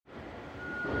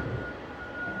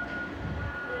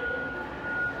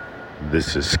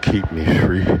This is Keep Me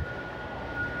Free.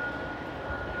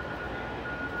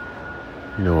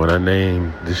 You know, when I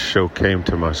named this show, came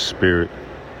to my spirit.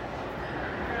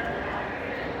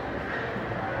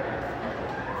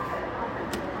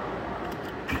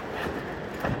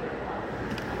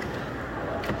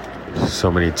 So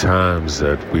many times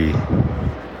we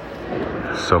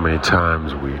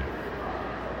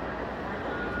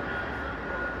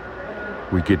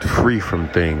get free from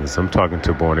things. I'm talking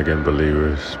to born again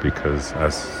believers because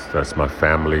that's my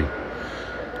family.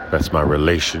 That's my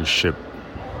relationship.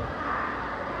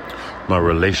 My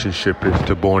relationship is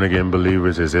to born again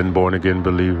believers, is in born again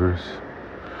believers.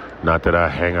 Not that I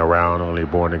hang around only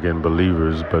born again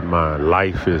believers, but my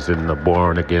life is in the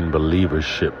born again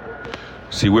believership.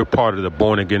 See, we're part of the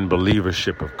born again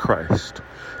believership of Christ.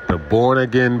 The born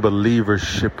again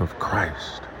believership of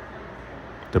Christ.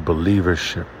 The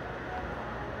believership.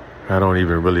 I don't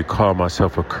even really call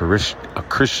myself a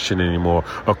Christian anymore.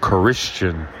 A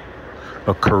Christian.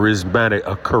 A charismatic.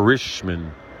 A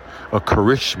Charishman. A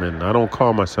Charishman. I don't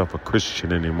call myself a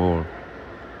Christian anymore.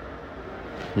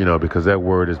 You know, because that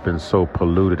word has been so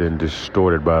polluted and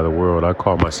distorted by the world. I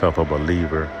call myself a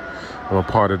believer. I'm a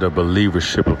part of the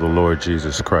believership of the Lord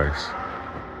Jesus Christ.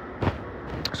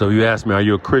 So if you ask me, are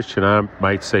you a Christian? I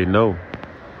might say no.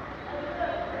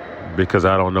 Because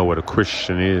I don't know what a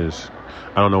Christian is.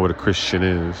 I don't know what a Christian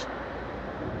is.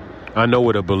 I know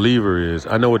what a believer is.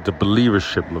 I know what the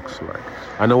believership looks like.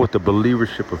 I know what the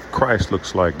believership of Christ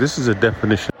looks like. This is a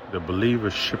definition of the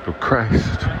believership of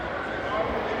Christ.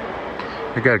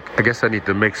 I guess I need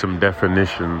to make some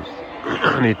definitions.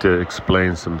 I need to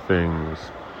explain some things.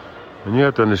 And you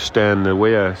have to understand the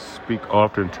way I speak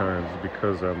oftentimes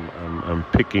because I'm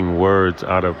picking words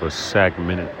out of a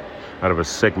segmented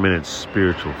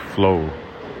spiritual flow.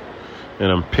 And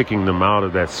I'm picking them out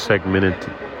of that segmented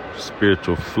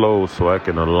spiritual flow so I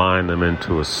can align them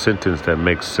into a sentence that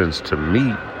makes sense to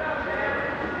me.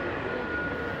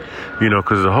 You know,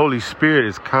 because the Holy Spirit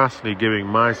is constantly giving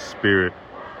my spirit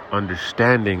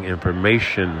understanding,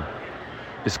 information.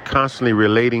 It's constantly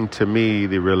relating to me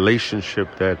the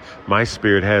relationship that my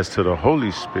spirit has to the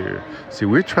Holy Spirit. See,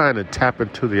 we're trying to tap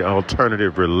into the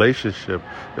alternative relationship,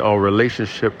 the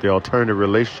alternative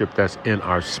relationship that's in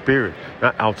our spirit,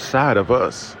 not outside of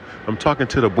us. I'm talking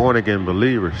to the born again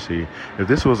believer. See, if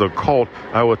this was a cult,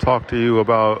 I would talk to you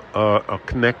about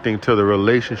connecting to the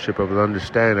relationship of an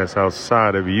understanding that's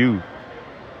outside of you.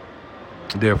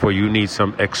 Therefore, you need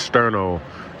some external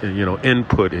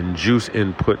input and juice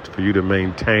input for you to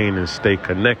maintain and stay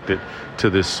connected to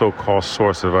this so-called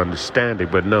source of understanding.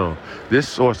 But no, this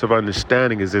source of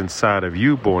understanding is inside of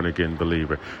you, born again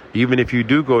believer. Even if you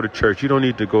do go to church, you don't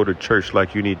need to go to church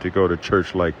like you need to go to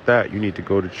church like that. You need to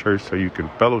go to church so you can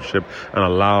fellowship and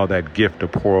allow that gift to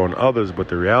pour on others. But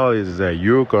the reality is that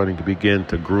you're going to begin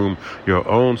to groom your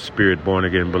own spirit, born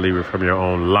again believer, from your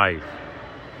own life.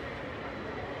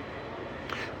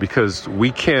 Because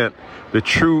we can't, the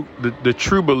true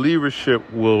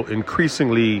believership will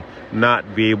increasingly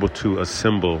not be able to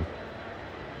assemble.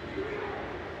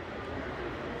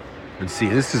 And see,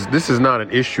 this is not an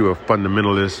issue of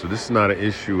fundamentalists. This is not an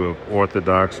issue of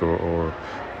orthodox or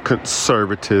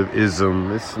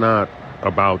conservatism. It's not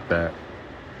about that.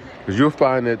 Because you'll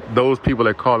find that those people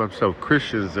that call themselves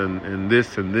Christians and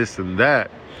this and this and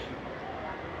that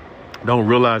don't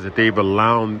realize that they've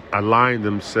aligned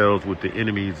themselves with the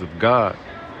enemies of God.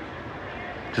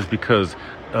 Just because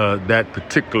that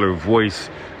particular voice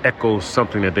echoes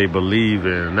something that they believe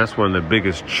in. That's one of the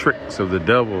biggest tricks of the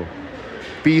devil.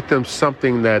 Feed them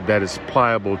something that is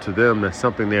pliable to them, that's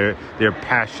something they're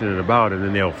passionate about, and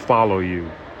then they'll follow you.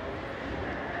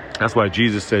 That's why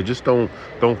Jesus said, just don't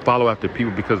follow after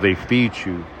people because they feed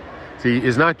you. See,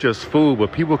 it's not just food,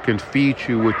 but people can feed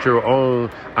you with your own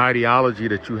ideology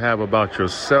that you have about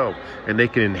yourself, and they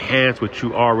can enhance what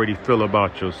you already feel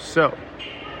about yourself.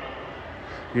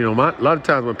 You know, a lot of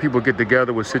times when people get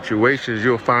together with situations,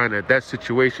 you'll find that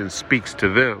situation speaks to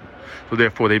them. So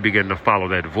therefore, they begin to follow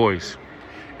that voice.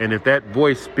 And if that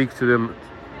voice speaks to them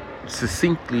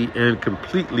succinctly and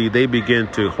completely, they begin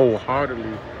to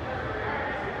wholeheartedly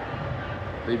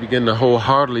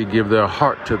give their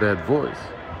heart to that voice.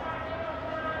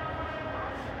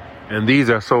 And these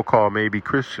are so-called maybe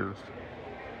Christians.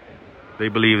 They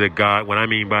believe that God, what I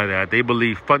mean by that, they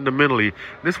believe fundamentally,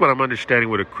 this is what I'm understanding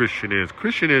what a Christian is.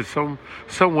 Christian is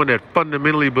someone that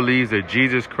fundamentally believes that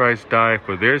Jesus Christ died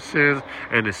for their sins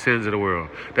and the sins of the world.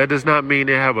 That does not mean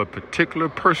they have a particular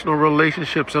personal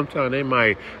relationship. Sometimes they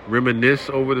might reminisce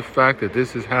over the fact that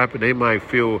this has happened. They might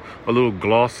feel a little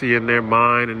glossy in their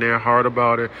mind and their heart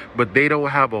about it, but they don't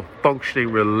have a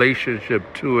functioning relationship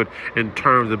to it in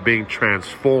terms of being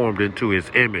transformed into his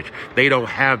image. They don't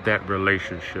have that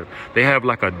relationship. They have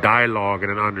like a dialogue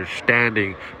and an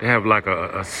understanding. They have like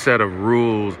a set of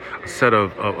rules, a set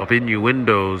of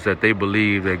innuendos that they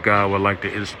believe that God would like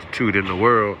to institute in the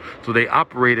world. So they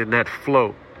operate in that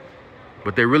flow,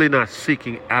 but they're really not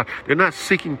seeking they're not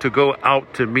seeking to go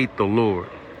out to meet the Lord.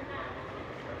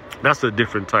 That's a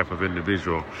different type of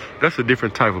individual. That's a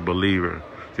different type of believer.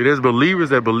 See, there's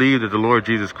believers that believe that the Lord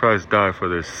Jesus Christ died for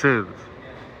their sins.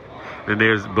 And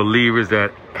there's believers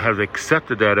that have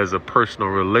accepted that as a personal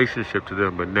relationship to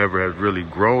them, but never have really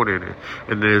grown in it.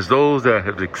 And there's those that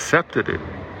have accepted it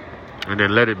and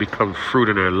then let it become fruit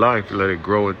in their life and let it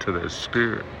grow into their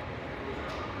spirit.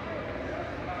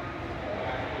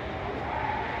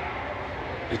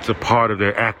 It's a part of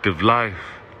their active life.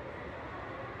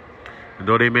 And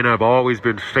though they may not have always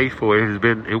been faithful,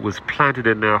 it was planted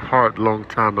in their heart a long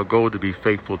time ago to be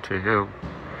faithful to him.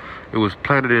 It was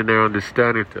planted in their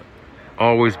understanding to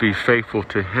always be faithful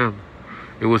to him.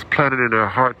 It was planted in their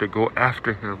heart to go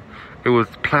after him. It was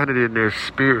planted in their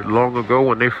spirit long ago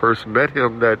when they first met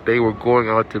him that they were going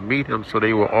out to meet him, so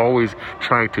they were always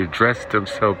trying to dress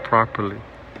themselves properly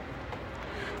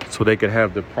so they could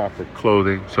have the proper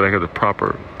clothing, so they had the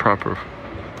proper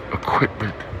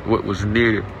equipment, what was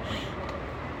needed.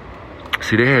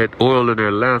 See, they had oil in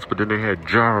their lamps, but then they had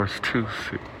jars too,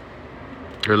 see.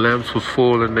 Their lamps was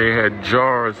full and they had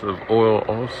jars of oil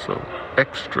also,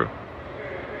 extra.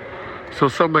 So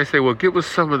somebody say, well, give us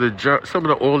some of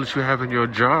the oil that you have in your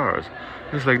jars.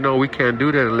 It's like, no, we can't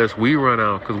do that unless we run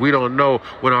out, because we don't know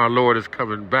when our Lord is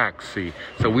coming back, see.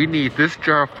 So we need this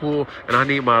jar full, and I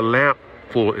need my lamp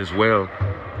full as well.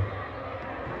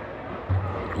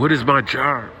 What is my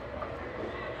jar?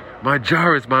 My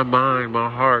jar is my mind, my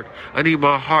heart. I need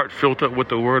my heart filled up with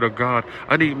the Word of God.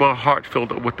 I need my heart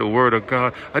filled up with the Word of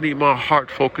God. I need my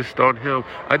heart focused on him.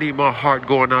 I need my heart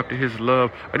going after his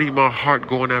love. I need my heart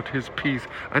going after his peace.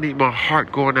 I need my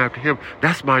heart going after him.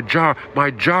 That's my jar.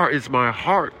 My jar is my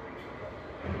heart.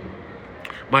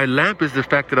 My lamp is the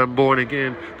fact that I'm born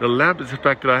again. The lamp is the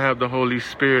fact that I have the Holy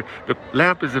Spirit. The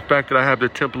lamp is the fact that I have the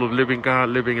temple of living God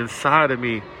living inside of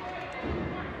me.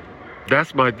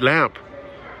 That's my lamp.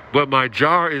 But my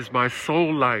jar is my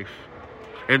soul life.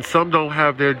 And some don't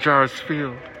have their jars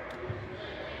filled.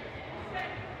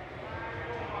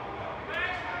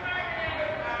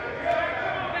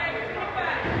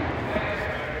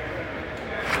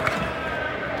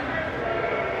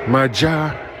 My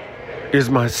jar is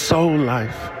my soul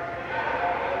life.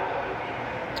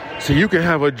 So you can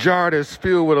have a jar that's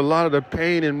filled with a lot of the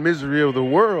pain and misery of the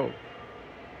world.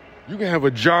 You can have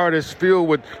a jar that's filled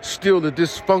with still the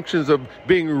dysfunctions of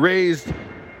being raised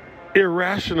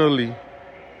irrationally.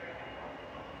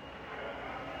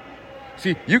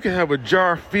 See, you can have a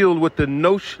jar filled with the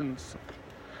notions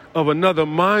of another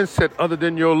mindset other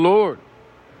than your Lord.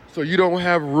 So you don't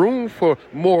have room for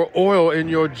more oil in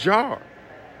your jar.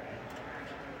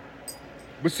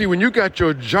 But see, when you got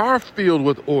your jar filled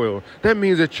with oil, that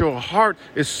means that your heart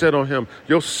is set on him.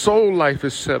 Your soul life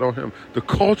is set on him. The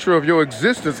culture of your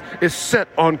existence is set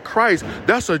on Christ.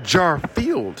 That's a jar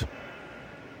filled.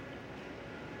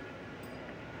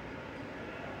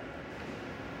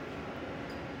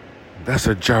 That's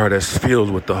a jar that's filled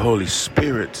with the Holy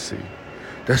Spirit, see.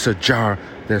 That's a jar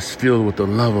that's filled with the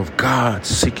love of God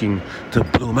seeking to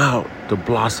bloom out, to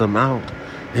blossom out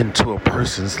into a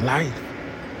person's life.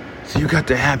 So you got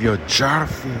to have your jar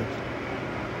filled.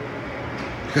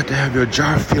 You got to have your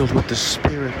jar filled with the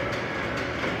Spirit.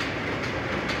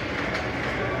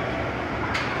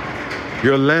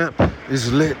 Your lamp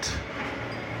is lit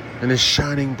and is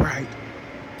shining bright.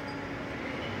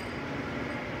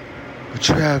 But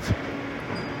you have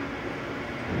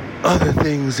other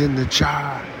things in the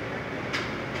jar.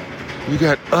 You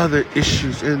got other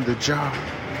issues in the jar.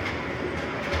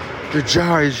 The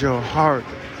jar is your heart.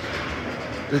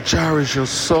 The jar is your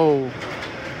soul.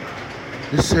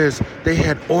 It says they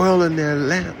had oil in their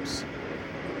lamps.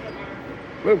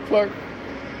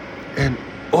 And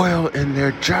oil in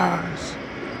their jars.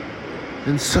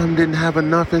 And some didn't have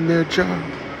enough in their jar.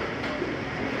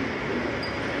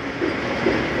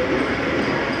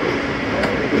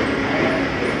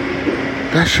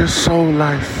 That's your soul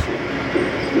life.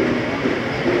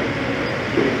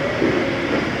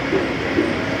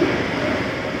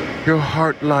 Your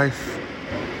heart life.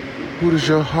 Who does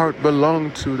your heart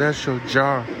belong to? That's your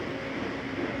jar.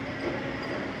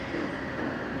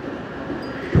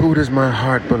 Who does my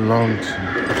heart belong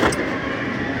to?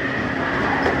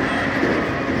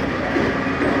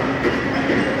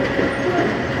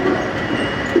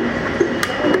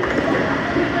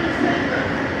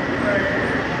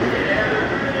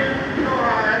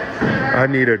 I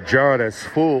need a jar that's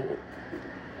full.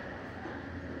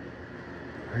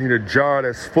 I need a jar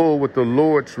that's full with the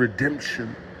Lord's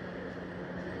redemption,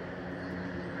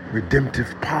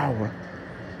 redemptive power.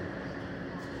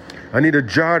 I need a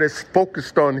jar that's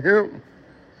focused on Him.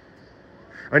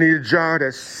 I need a jar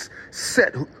that's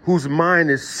set, whose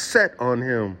mind is set on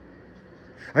Him.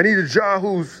 I need a jar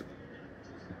who's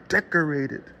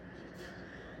decorated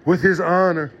with His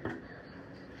honor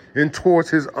and towards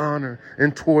His honor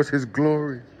and towards His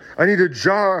glory. I need a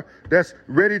jar that's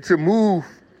ready to move.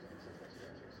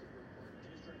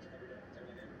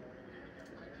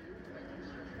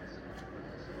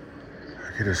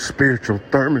 I get a spiritual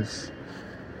thermos.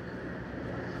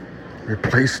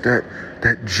 Replace that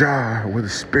jar with a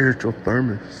spiritual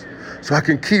thermos so I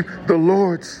can keep the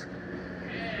Lord's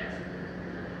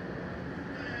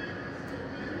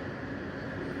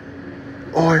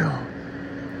oil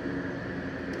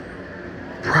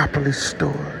properly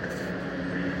stored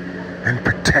and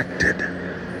protected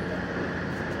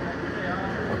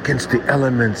against the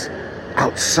elements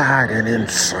outside and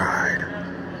inside.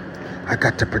 I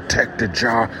got to protect the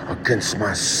jar against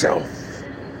myself.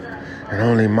 And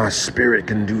only my spirit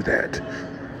can do that.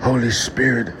 Holy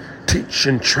Spirit, teach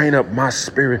and train up my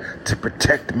spirit to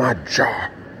protect my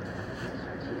jar.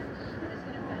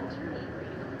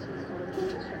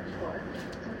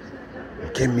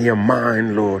 Give me a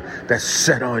mind, Lord, that's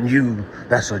set on you.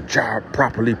 That's a jar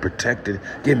properly protected.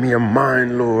 Give me a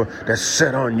mind, Lord, that's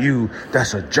set on you.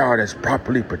 That's a jar that's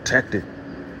properly protected.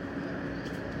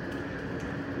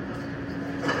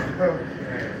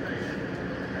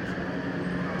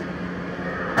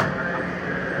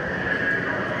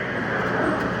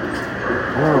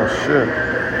 Oh, shit.